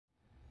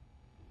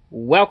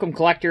Welcome,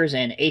 collectors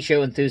and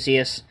HO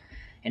enthusiasts.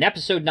 In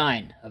episode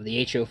 9 of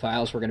the HO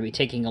Files, we're going to be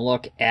taking a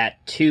look at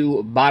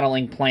two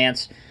bottling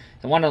plants.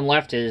 The one on the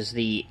left is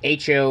the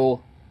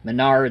HO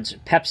Menards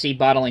Pepsi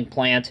bottling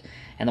plant,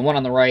 and the one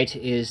on the right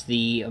is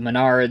the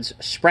Menards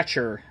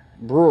Sprecher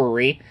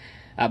Brewery.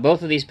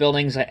 Both of these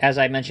buildings, as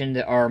I mentioned,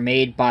 are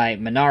made by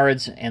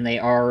Menards, and they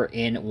are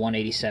in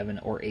 187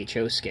 or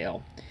HO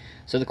scale.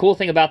 So the cool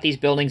thing about these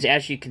buildings,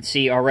 as you can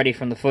see already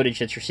from the footage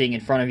that you're seeing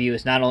in front of you,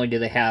 is not only do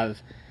they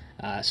have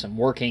some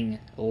working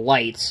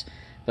lights,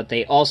 but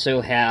they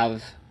also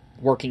have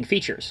working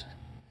features.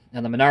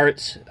 Now the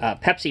Menards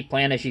Pepsi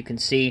plant, as you can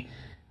see,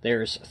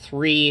 there's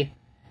 3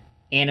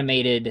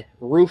 animated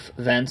roof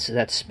vents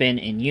that spin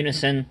in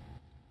unison.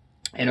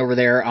 And over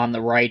there on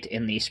the right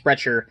in the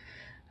Sprecher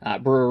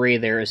Brewery,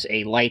 there's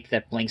a light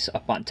that blinks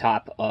up on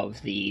top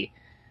of the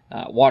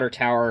water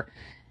tower,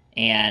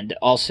 and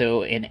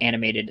also an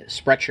animated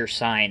Sprecher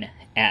sign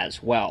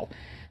as well.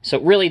 So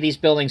really these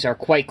buildings are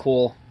quite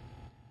cool,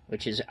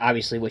 which is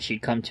obviously what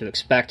you'd come to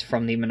expect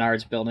from the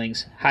Menards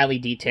buildings. Highly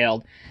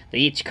detailed. They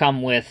each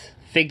come with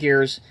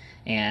figures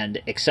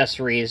and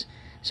accessories.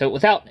 So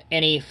without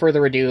any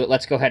further ado,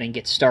 let's go ahead and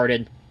get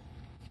started.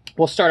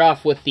 We'll start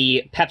off with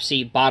the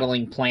Pepsi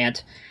bottling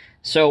plant.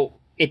 So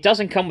it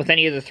doesn't come with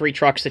any of the 3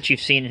 trucks that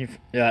you've seen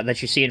that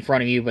you see in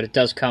front of you, but it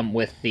does come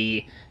with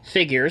the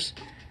figures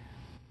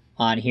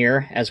on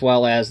here, as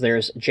well as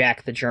there's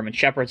Jack the German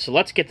Shepherd. So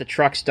let's get the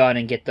trucks done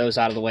and get those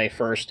out of the way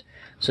first.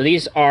 So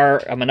these are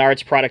a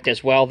Menards product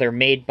as well. They're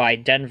made by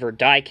Denver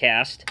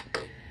Diecast,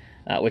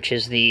 which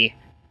is the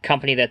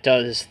company that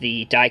does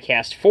the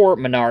diecast for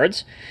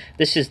Menards.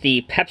 This is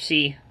the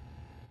Pepsi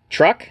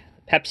truck,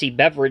 Pepsi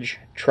beverage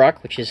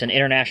truck, which is an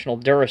international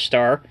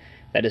Durastar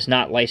that is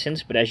not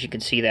licensed, but as you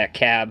can see, that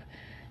cab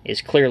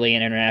is clearly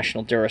an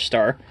international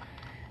Durastar.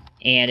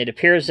 And it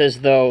appears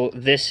as though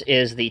this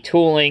is the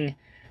tooling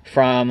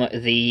from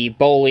the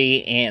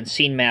Boley and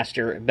Scene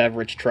Master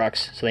beverage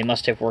trucks, so they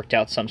must have worked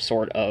out some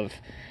sort of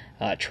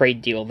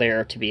trade deal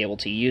there to be able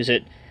to use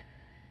it.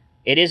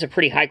 It is a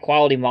pretty high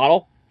quality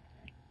model,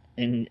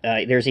 and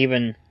there's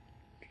even,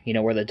 you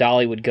know, where the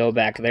dolly would go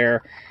back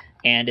there,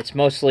 and it's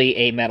mostly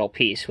a metal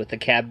piece, with the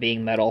cab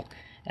being metal,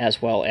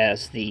 as well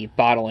as the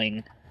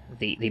bottling,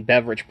 the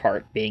beverage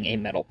part being a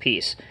metal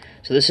piece.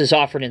 So this is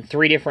offered in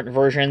 3 different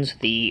versions: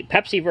 the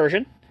Pepsi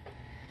version,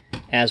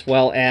 as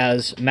well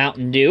as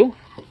Mountain Dew,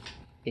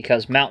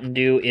 because Mountain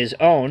Dew is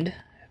owned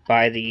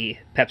by the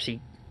Pepsi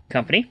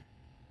company.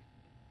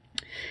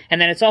 And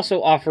then it's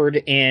also offered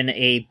in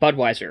a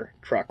Budweiser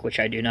truck, which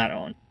I do not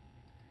own.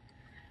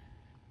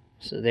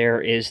 So there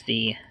is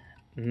the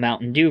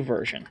Mountain Dew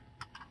version.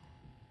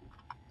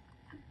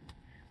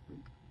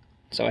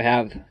 So I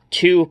have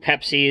 2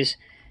 Pepsis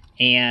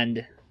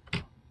and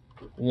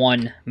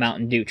 1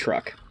 Mountain Dew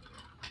truck.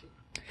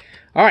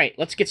 Alright,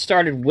 let's get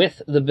started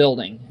with the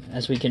building,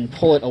 as we can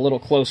pull it a little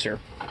closer.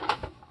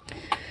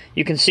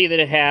 You can see that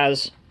it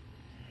has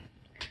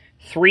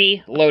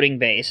 3 loading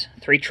bays,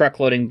 3 truck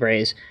loading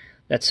bays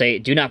that say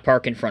do not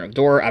park in front of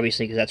door,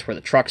 obviously because that's where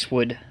the trucks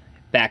would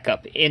back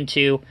up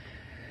into.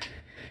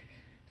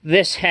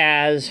 This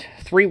has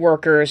 3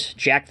 workers,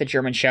 Jack the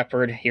German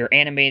Shepherd, your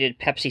animated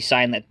Pepsi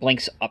sign that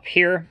blinks up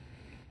here.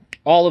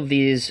 All of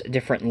these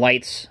different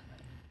lights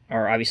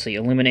are obviously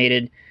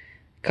illuminated.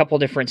 A couple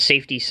different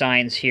safety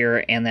signs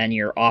here, and then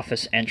your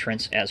office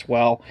entrance as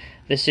well.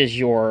 This is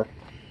your...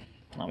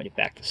 Let me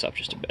back this up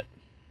just a bit.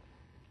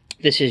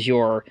 This is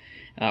your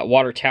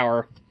water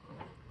tower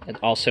that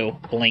also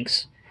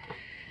blinks.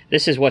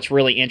 This is what's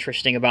really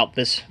interesting about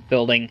this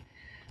building.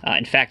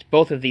 In fact,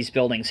 both of these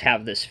buildings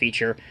have this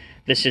feature.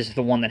 This is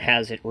the one that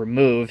has it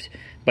removed,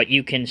 but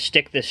you can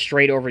stick this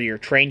straight over your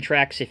train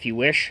tracks if you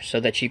wish, so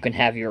that you can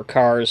have your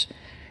cars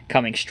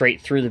coming straight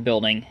through the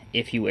building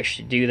if you wish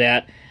to do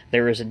that.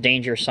 There is a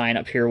danger sign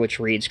up here which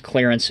reads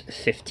clearance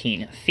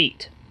 15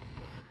 feet.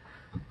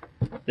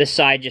 This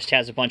side just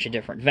has a bunch of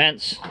different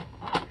vents.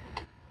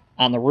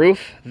 On the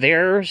roof,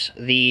 there's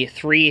the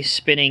 3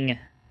 spinning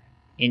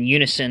in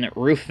unison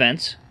roof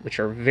vents, which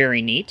are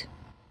very neat.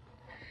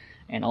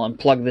 And I'll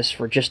unplug this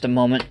for just a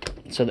moment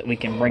so that we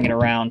can bring it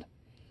around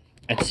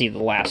and see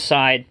the last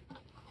side.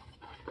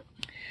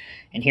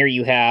 And here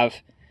you have,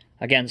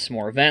 again, some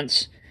more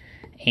vents,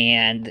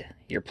 and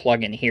your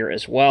plug-in here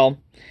as well.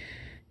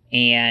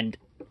 And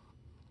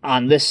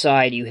on this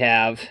side, you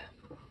have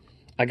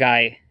a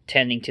guy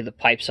tending to the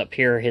pipes up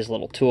here, his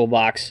little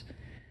toolbox.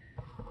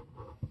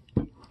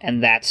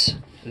 And that's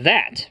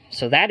that.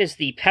 So that is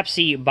the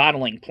Pepsi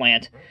bottling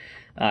plant.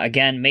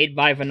 Again, made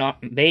by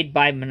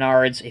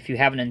Menards. If you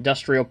have an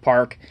industrial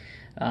park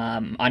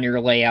on your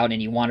layout and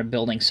you want a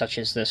building such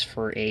as this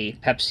for a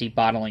Pepsi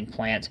bottling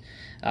plant,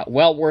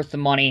 well worth the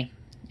money.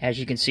 As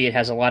you can see, it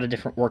has a lot of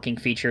different working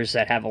features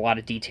that have a lot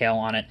of detail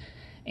on it.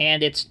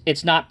 And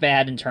it's not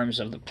bad in terms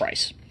of the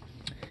price.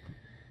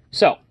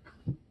 So,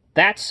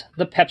 that's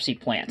the Pepsi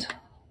plant.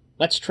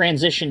 Let's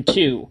transition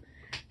to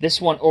this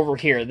one over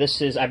here.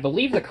 This is, I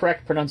believe the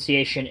correct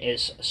pronunciation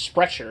is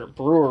Sprecher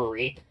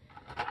Brewery.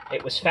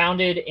 It was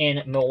founded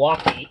in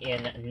Milwaukee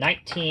in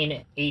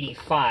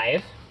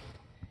 1985.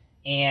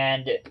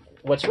 And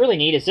what's really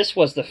neat is this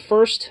was the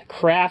first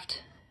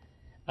craft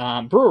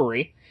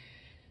brewery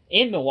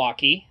in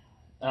Milwaukee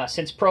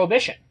since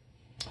Prohibition.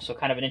 So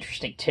kind of an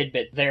interesting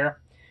tidbit there.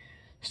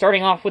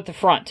 Starting off with the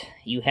front,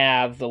 you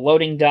have the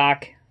loading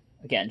dock.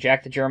 Again,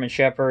 Jack the German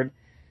Shepherd.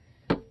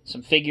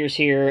 Some figures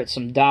here,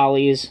 some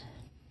dollies.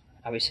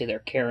 Obviously, they're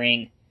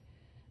carrying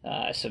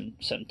some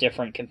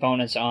different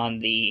components on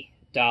the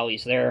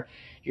dollies there.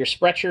 Your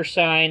Sprecher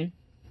sign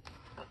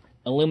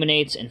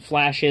illuminates and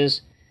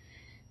flashes,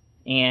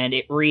 and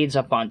it reads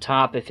up on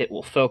top, if it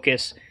will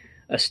focus,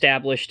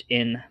 established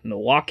in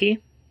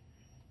Milwaukee.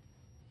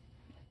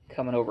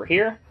 Coming over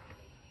here,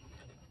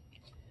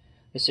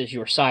 this is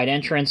your side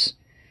entrance,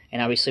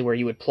 and obviously where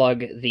you would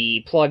plug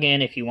the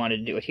plug-in if you wanted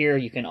to do it here.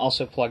 You can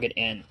also plug it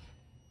in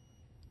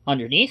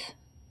underneath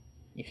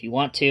if you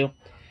want to.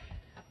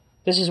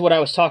 This is what I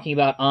was talking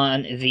about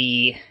on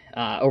the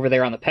over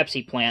there on the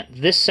Pepsi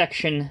plant. This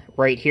section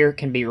right here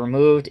can be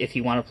removed if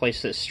you want to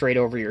place this straight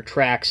over your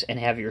tracks and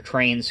have your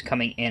trains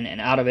coming in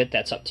and out of it.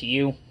 That's up to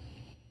you.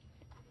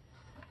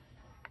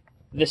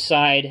 This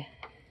side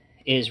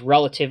is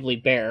relatively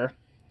bare.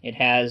 It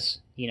has,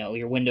 you know,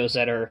 your windows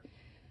that are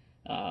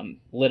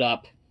lit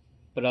up,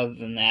 but other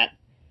than that,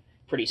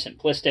 pretty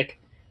simplistic.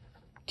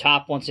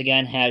 Top, once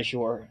again, has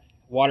your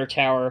water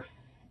tower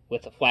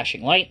with a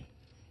flashing light.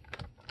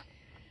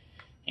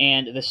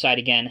 And this side,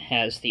 again,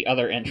 has the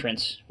other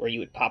entrance where you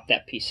would pop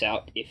that piece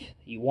out if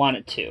you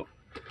wanted to.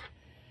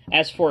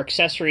 As for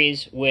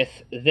accessories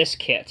with this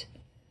kit,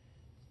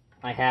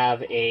 I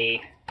have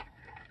a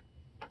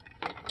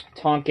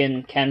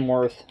Tonkin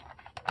Kenworth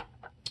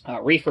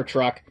reefer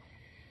truck.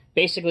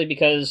 Basically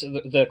because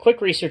the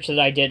quick research that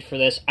I did for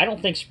this, I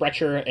don't think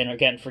Sprecher, and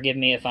again, forgive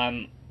me if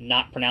I'm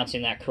not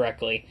pronouncing that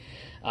correctly,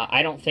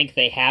 I don't think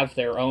they have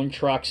their own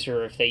trucks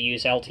or if they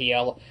use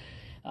LTL,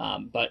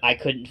 but I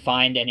couldn't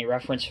find any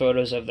reference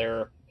photos of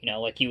their, you know,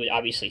 like you would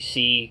obviously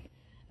see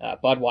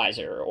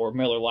Budweiser or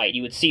Miller Lite.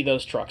 You would see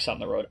those trucks on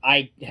the road.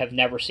 I have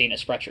never seen a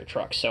Sprecher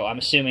truck, so I'm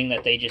assuming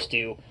that they just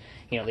do,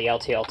 you know, the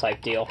LTL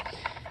type deal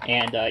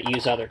and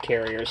use other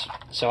carriers.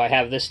 So I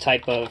have this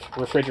type of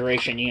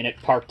refrigeration unit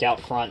parked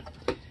out front,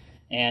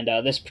 and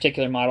this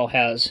particular model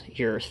has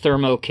your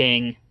Thermo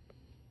King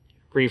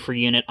reefer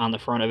unit on the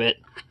front of it.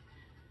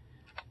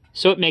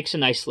 So it makes a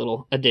nice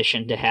little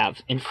addition to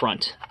have in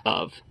front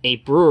of a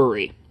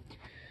brewery.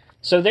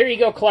 So there you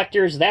go,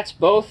 collectors. That's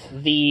both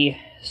the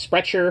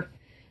Sprecher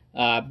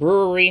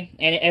brewery,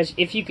 and as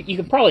if you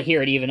can probably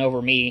hear it even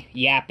over me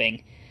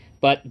yapping,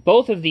 but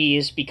both of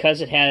these, because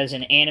it has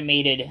an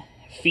animated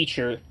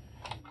feature,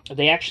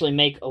 they actually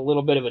make a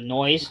little bit of a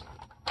noise.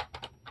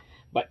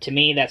 But to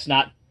me, that's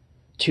not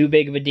too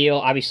big of a deal.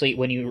 Obviously,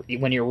 when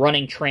you're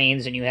running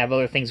trains and you have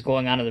other things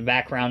going on in the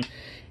background,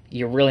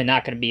 you're really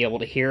not going to be able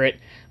to hear it.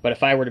 But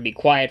if I were to be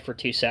quiet for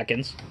 2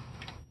 seconds,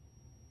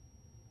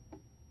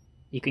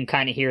 you can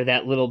kind of hear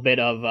that little bit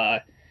of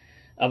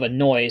a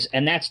noise,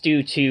 and that's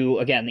due to,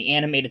 again, the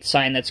animated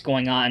sign that's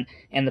going on,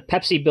 and the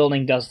Pepsi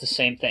building does the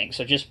same thing.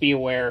 So just be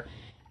aware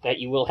that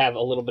you will have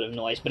a little bit of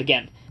noise. But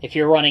again, if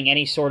you're running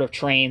any sort of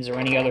trains or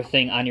any other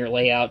thing on your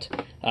layout,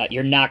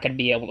 you're not going to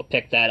be able to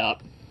pick that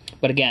up.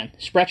 But again,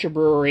 Sprecher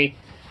Brewery,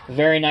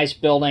 very nice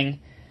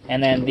building,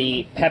 and then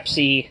the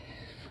Pepsi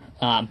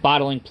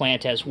bottling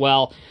plant as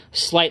well.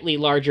 Slightly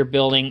larger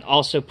building,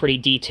 also pretty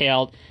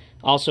detailed,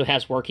 also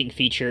has working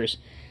features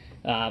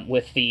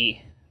with the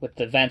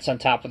vents on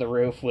top of the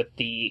roof, with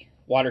the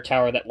water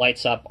tower that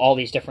lights up, all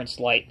these different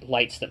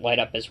lights that light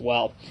up as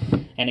well.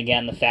 And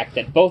again, the fact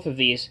that both of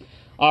these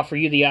offer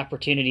you the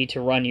opportunity to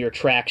run your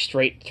track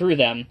straight through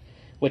them,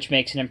 which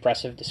makes an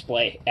impressive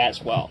display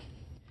as well.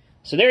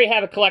 So there you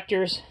have it,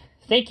 collectors.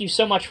 Thank you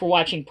so much for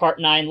watching Part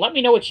 9. Let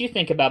me know what you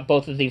think about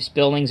both of these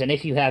buildings, and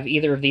if you have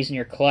either of these in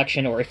your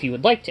collection, or if you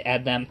would like to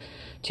add them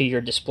to your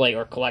display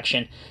or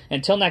collection.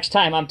 Until next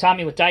time, I'm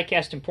Tommy with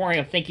Diecast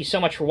Emporium. Thank you so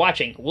much for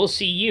watching. We'll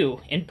see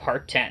you in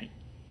Part 10.